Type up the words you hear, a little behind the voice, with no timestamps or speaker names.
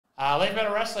Leaf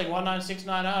Metal Wrestling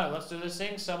 19690. Let's do this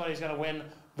thing. Somebody's going to win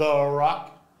the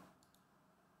Rock.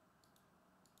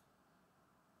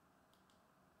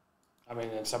 I mean,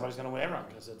 then somebody's going to win everyone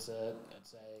because it's a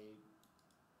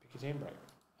pick your team break.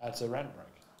 It's a random break.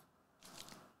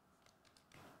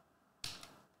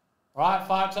 All right,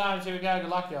 5 times. Here we go. Good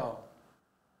luck, y'all.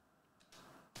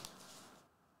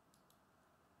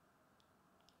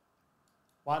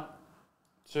 One,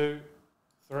 2,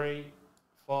 3,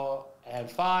 4, and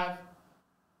 5.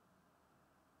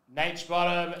 Nate's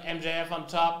bottom, MJF on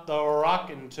top, The Rock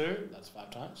in 2. That's 5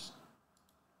 times.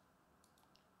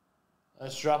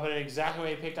 Let's drop it in exactly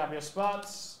where you picked up your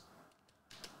spots.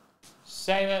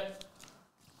 Save it.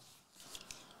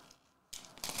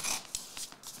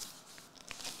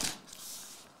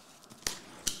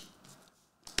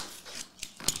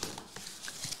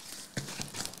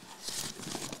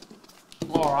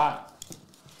 All right.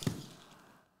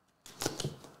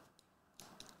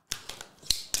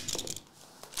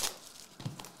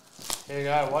 Here you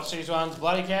go. Watch these ones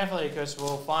bloody carefully because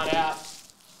we'll find out.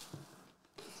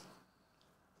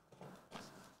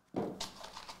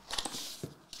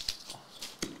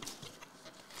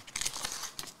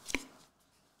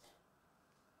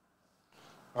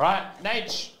 All right,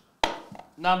 Nate,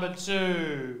 number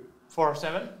 2, 4 of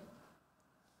 7.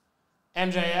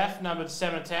 MJF, number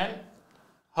 7 of 10.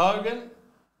 Hogan,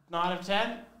 9 of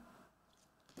 10.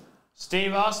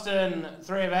 Steve Austin,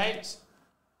 3 of 8.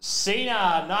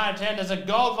 Cena, 9 of 10. There's a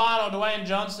gold vinyl, Dwayne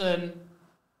Johnson.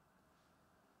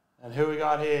 And who we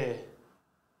got here?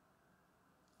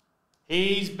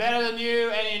 He's better than you,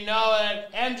 and you know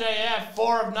it. MJF,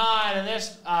 4 of 9. And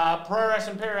this Pro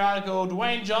Wrestling periodical,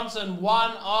 Dwayne Johnson,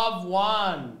 1 of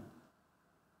 1.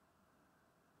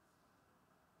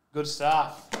 Good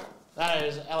stuff. That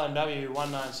is LMW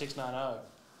 19690.